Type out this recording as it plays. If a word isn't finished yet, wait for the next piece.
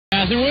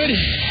Catherwood,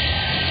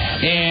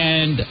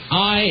 and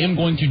I am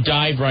going to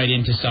dive right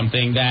into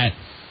something that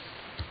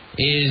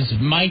is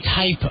my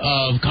type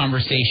of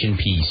conversation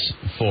piece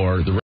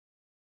for the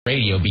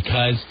radio,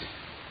 because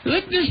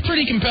there's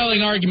pretty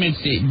compelling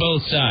arguments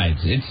both sides.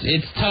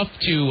 It's tough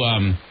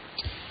to...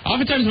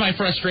 oftentimes my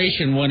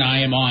frustration when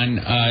I am on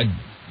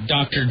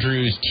Dr.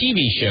 Drew's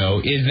TV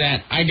show is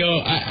that I go,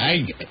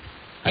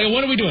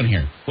 what are we doing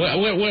here?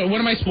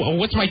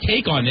 What's my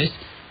take on this?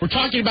 We're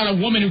talking about a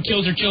woman who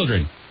kills her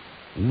children.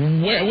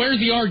 Where's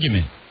the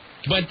argument?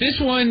 But this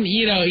one,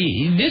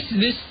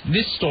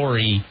 this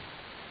story,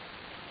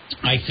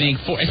 I think,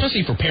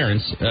 especially for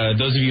parents,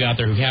 those of you out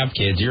there who have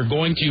kids, you're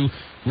going to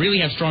really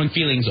have strong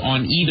feelings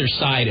on either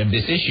side of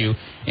this issue.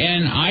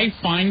 And I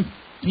find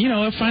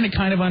it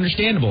kind of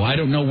understandable. I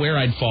don't know where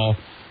I'd fall.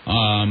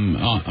 I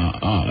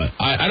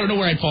don't know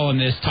where I'd fall on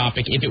this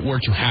topic if it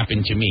were to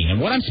happen to me. And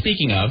what I'm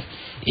speaking of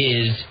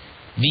is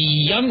the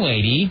young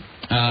lady.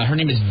 Her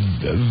name is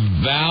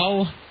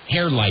Val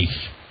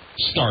Hairlife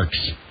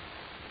Starks.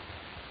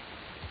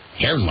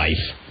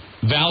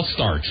 Val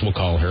Starks, we'll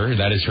call her.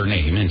 That is her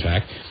name, in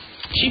fact.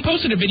 She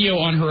posted a video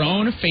on her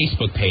own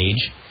Facebook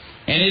page,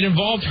 and it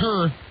involved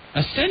her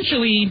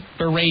essentially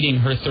berating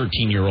her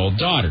 13-year-old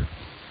daughter.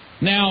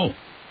 Now,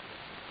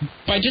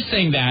 by just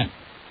saying that,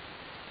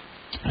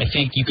 I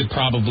think you could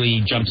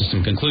probably jump to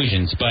some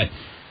conclusions, but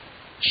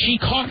she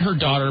caught her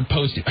daughter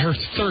her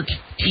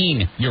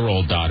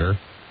 13-year-old daughter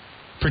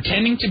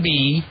pretending to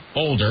be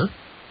older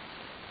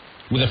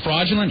with a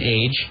fraudulent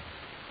age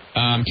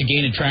to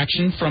gain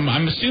attraction from,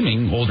 I'm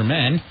assuming, older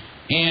men,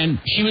 and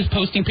she was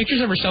posting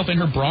pictures of herself in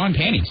her bra and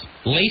panties,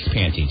 lace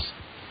panties.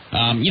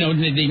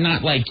 They're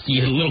not like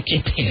little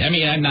kid panties. I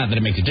mean, not that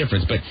it makes a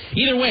difference, but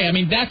either way, I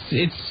mean,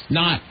 it's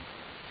not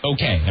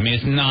okay. I mean,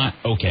 it's not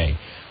okay.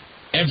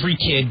 Every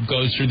kid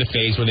goes through the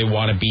phase where they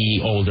want to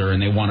be older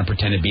and they want to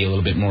pretend to be a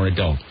little bit more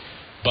adult.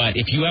 But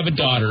if you have a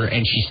daughter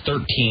and she's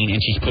 13 and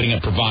she's putting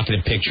up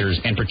provocative pictures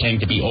and pretending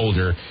to be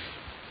older,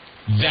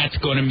 that's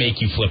going to make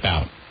you flip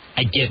out.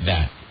 I get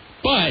that.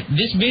 But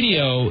this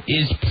video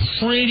is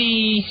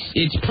pretty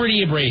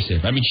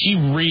abrasive. I mean, she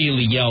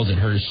really yells at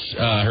her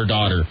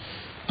daughter.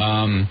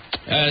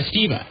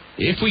 Steve,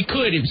 if we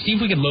could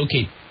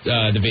locate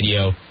the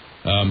video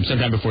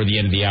sometime before the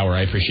end of the hour,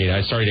 I appreciate it.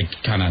 I'm sorry to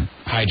kind of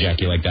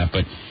hijack you like that,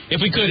 but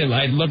if we could,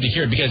 I'd love to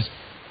hear it, because,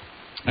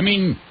 I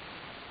mean,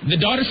 the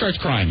daughter starts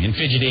crying and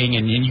fidgeting,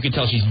 and you can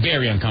tell she's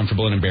very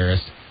uncomfortable and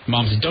embarrassed.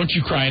 Mom says, "Don't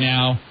you cry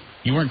now.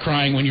 You weren't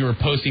crying when you were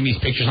posting these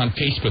pictures on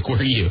Facebook,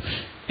 were you?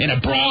 In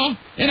a bra,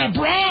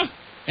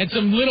 and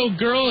some little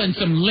girl in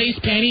some lace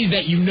panties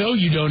that you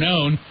don't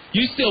own.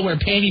 You still wear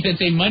panties that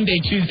say Monday,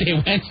 Tuesday,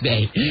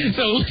 Wednesday."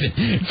 So listen,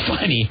 it's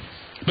funny.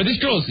 But this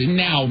girl's,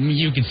 now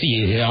you can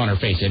see it on her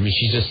face. I mean,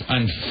 she's just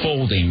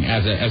unfolding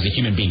as a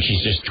human being.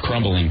 She's just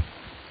crumbling.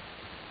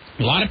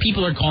 A lot of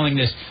people are calling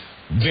this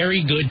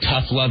very good,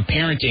 tough love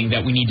parenting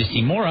that we need to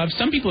see more of.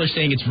 Some people are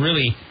saying it's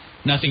really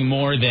nothing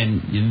more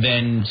than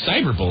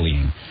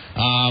cyberbullying.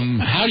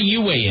 How do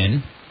you weigh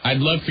in? I'd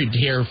love to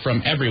hear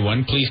from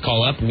everyone. Please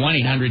call up.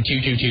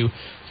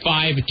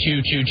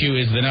 1-800-222-5222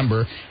 is the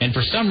number. And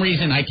for some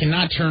reason, I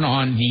cannot turn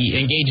on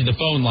engage the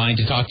phone line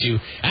to talk to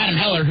Adam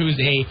Heller, who's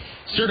a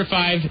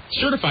certified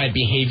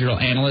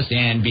behavioral analyst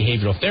and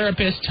behavioral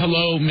therapist.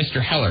 Hello,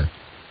 Mr. Heller.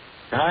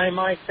 Hi,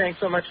 Mike. Thanks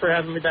so much for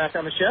having me back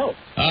on the show.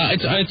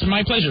 It's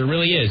my pleasure. It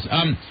really is.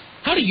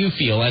 How do you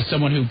feel, as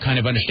someone who kind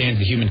of understands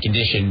the human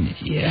condition,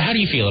 how do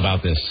you feel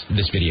about this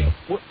video?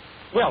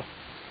 Well,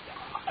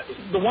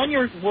 the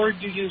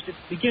word you used at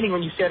the beginning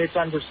when you said it's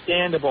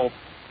understandable,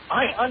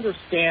 I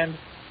understand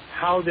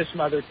how this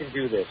mother can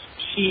do this.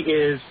 She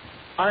is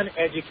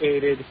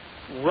uneducated,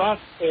 rough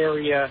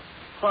area,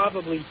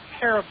 probably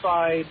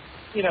terrified,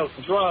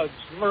 drugs,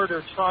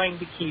 murder, trying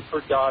to keep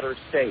her daughter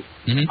safe.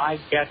 Mm-hmm. I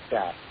get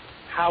that.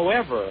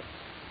 However,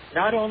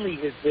 not only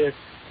is this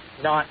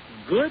not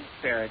good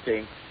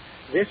parenting,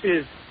 this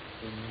is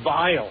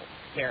vile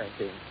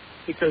parenting,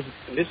 because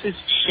this is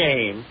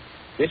shame,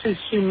 this is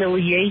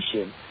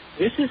humiliation,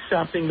 this is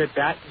something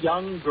that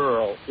young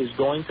girl is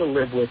going to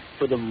live with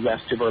for the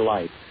rest of her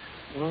life.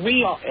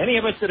 Any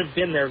of us that have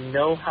been there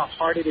know how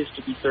hard it is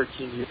to be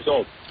 13 years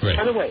old. Right.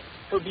 By the way,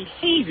 her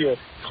behavior,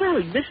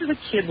 clearly this is a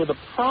kid with a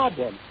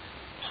problem.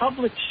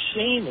 Public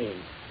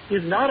shaming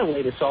is not a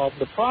way to solve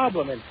the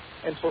problem. And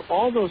for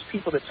all those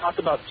people that talk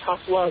about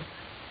tough love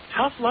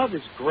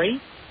is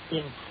great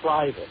in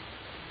private.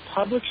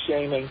 Public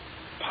shaming,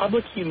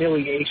 public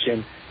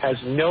humiliation has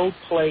no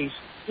place.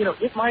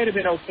 It might have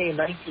been okay in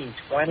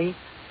 1920.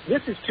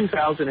 This is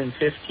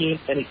 2015,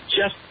 and it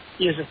just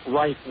isn't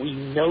right. We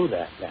know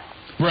that now.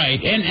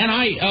 Right, and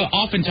I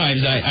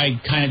oftentimes I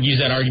kind of use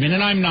that argument,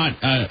 and I'm not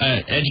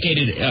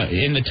educated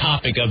in the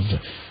topic of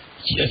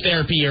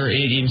therapy or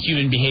in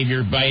human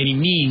behavior by any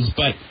means,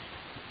 but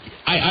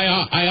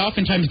I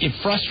oftentimes get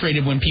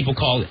frustrated when people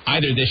call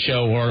either this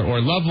show or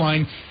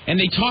Loveline, and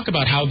they talk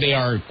about how they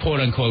are,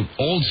 quote-unquote,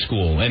 old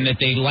school, and that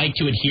they like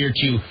to adhere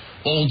to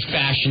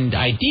old-fashioned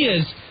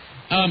ideas.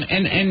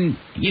 And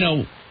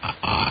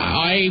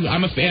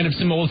I'm a fan of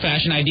some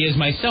old-fashioned ideas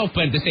myself,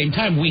 but at the same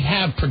time, we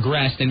have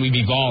progressed and we've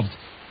evolved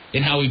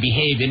in how we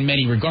behave in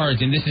many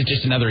regards, and this is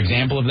just another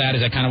example of that.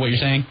 Is that kind of what you're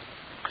saying?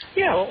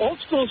 Yeah, well, old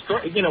school's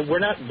great. We're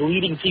not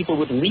bleeding people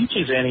with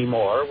leeches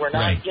anymore. We're not,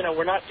 right.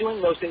 We're not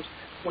doing those things.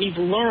 We've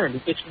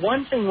learned. It's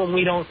one thing when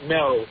we don't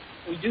know.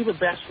 We do the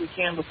best we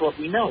can with what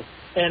we know.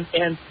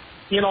 And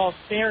in all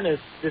fairness,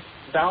 this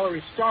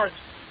Valerie Starks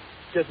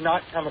does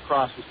not come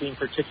across as being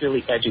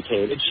particularly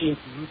educated. She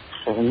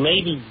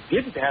maybe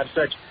didn't have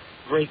such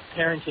great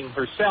parenting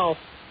herself.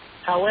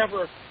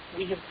 However,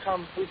 we've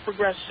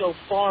progressed so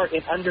far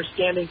in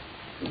understanding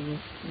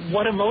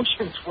what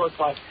emotions work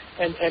like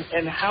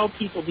and how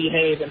people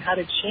behave and how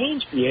to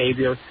change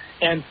behavior.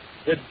 And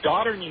the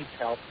daughter needs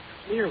help,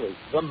 clearly.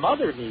 The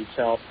mother needs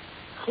help,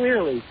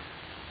 clearly.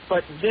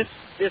 But this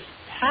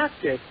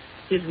tactic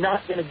is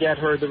not going to get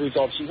her the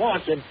results she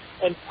wants.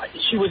 And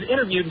she was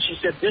interviewed and she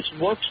said, this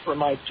works for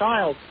my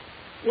child.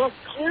 Well,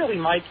 clearly,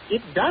 Mike,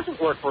 it doesn't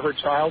work for her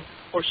child,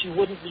 or she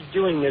wouldn't be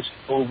doing this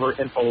over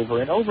and over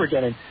and over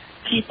again. And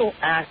people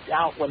act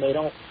out when they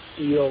don't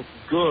feel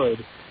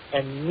good,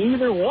 and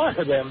neither one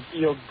of them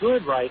feel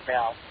good right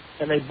now,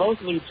 and they both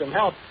need some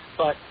help.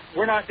 But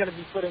we're not going to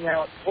be putting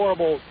out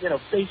horrible,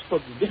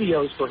 Facebook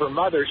videos for her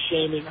mother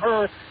shaming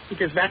her,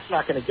 because that's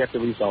not going to get the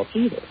results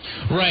either.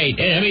 Right.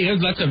 I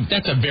mean,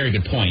 that's a very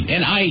good point.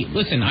 And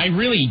I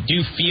really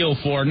do feel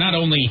for not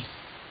only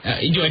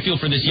do I feel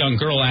for this young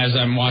girl as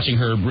I'm watching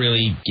her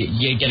really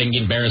getting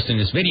embarrassed in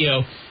this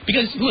video,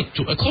 because, look,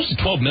 close to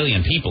 12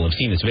 million people have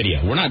seen this video.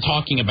 We're not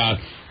talking about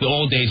the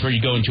old days where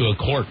you go into a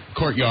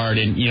courtyard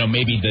and,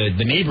 maybe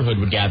the neighborhood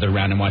would gather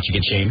around and watch you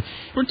get shamed.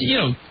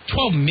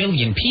 12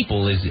 million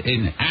people is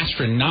an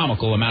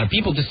astronomical amount of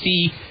people to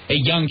see a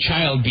young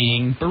child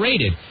being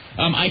berated.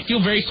 I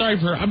feel very sorry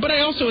for her, but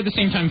I also at the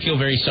same time feel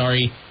very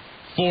sorry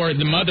for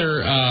the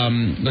mother,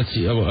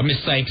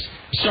 Miss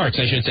Starks,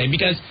 I should say,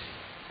 because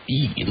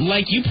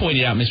like you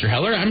pointed out, Mr.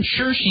 Heller, I'm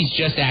sure she's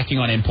just acting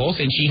on impulse,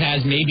 and she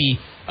has maybe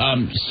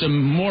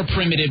some more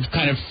primitive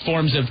kind of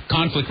forms of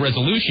conflict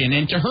resolution,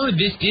 and to her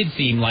this did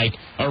seem like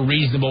a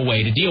reasonable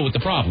way to deal with the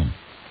problem.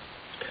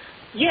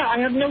 Yeah, I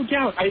have no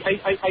doubt.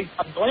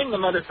 I blame the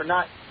mother for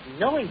not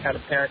knowing how to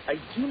parent. I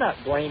do not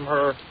blame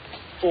her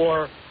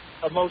for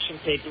emotion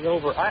taking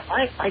over.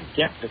 I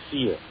get the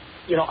fear.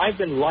 I've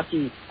been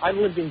lucky. I've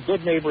lived in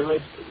good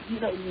neighborhoods.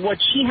 What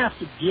she has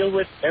to deal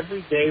with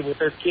every day with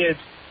her kids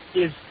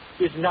is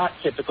not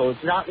typical.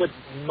 It's not what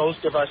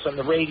most of us on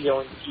the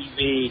radio and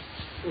TV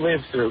live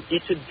through.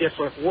 It's a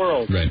different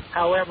world. Right.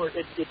 However,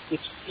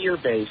 it's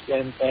fear-based,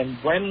 and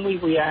when we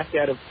react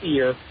out of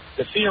fear,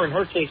 the fear in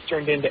her case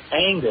turned into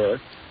anger,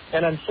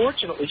 and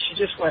unfortunately she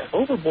just went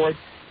overboard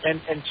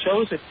and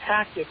chose a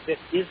tactic that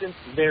isn't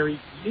very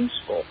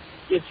useful.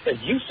 It's, as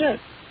you said,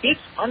 it's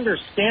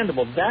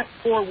understandable. That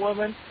poor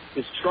woman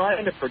is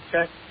trying to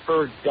protect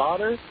her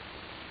daughter,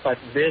 but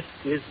this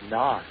is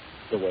not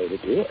the way to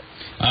do it.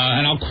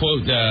 And I'll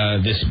quote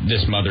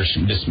this mother,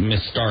 this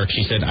Miss Stark.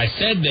 She said, "I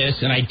said this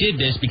and I did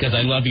this because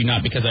I love you,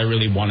 not because I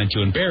really wanted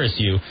to embarrass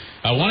you.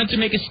 I wanted to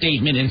make a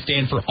statement and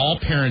stand for all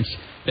parents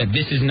that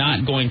this is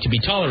not going to be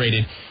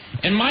tolerated."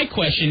 And my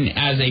question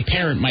as a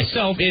parent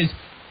myself is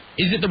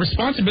it the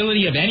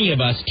responsibility of any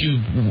of us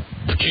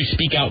to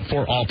speak out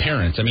for all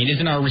parents? I mean,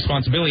 isn't our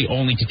responsibility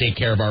only to take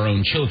care of our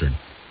own children?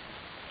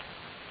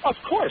 Of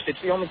course.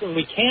 It's the only thing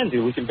we can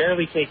do. We can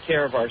barely take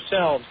care of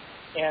ourselves.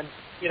 And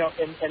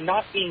and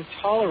not being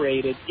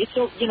tolerated,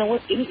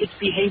 it's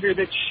behavior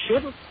that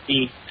shouldn't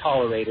be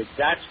tolerated.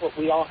 That's what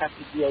we all have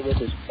to deal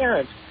with as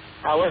parents.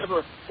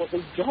 However, what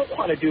we don't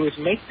want to do is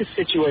make the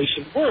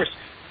situation worse.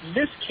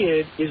 This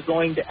kid is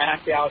going to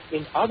act out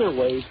in other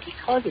ways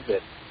because of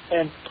it,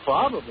 and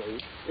probably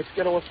it's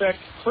going to affect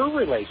her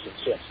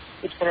relationships.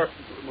 It's going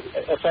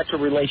to affect her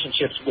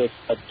relationships with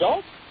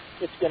adults.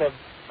 It's going to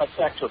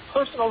affect her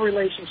personal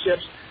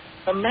relationships.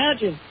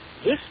 Imagine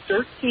this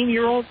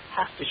 13-year-old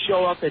has to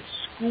show up at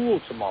school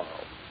tomorrow.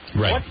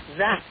 Right. What's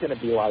that going to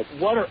be like?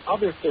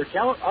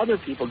 How are other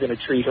people going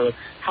to treat her?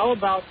 How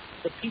about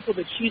the people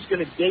that she's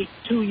going to date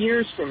 2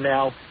 years from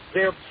now,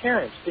 their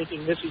parents,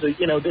 thinking this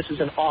is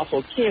an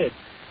awful kid?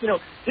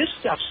 This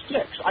stuff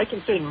sticks. I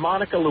can say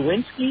Monica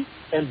Lewinsky,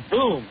 and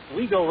boom,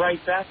 we go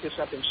right back to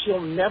something.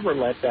 She'll never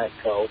let that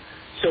go.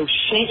 So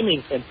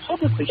shaming and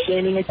publicly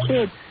shaming a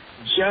kid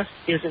just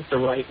isn't the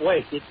right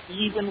way. It's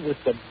even with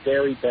the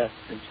very best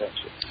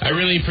intentions. I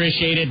really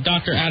appreciate it.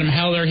 Dr. Adam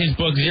Heller, his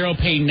book, Zero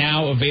Pain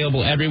Now,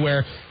 available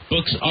everywhere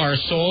books are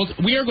sold.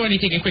 We are going to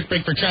take a quick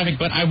break for traffic,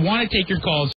 but I want to take your calls.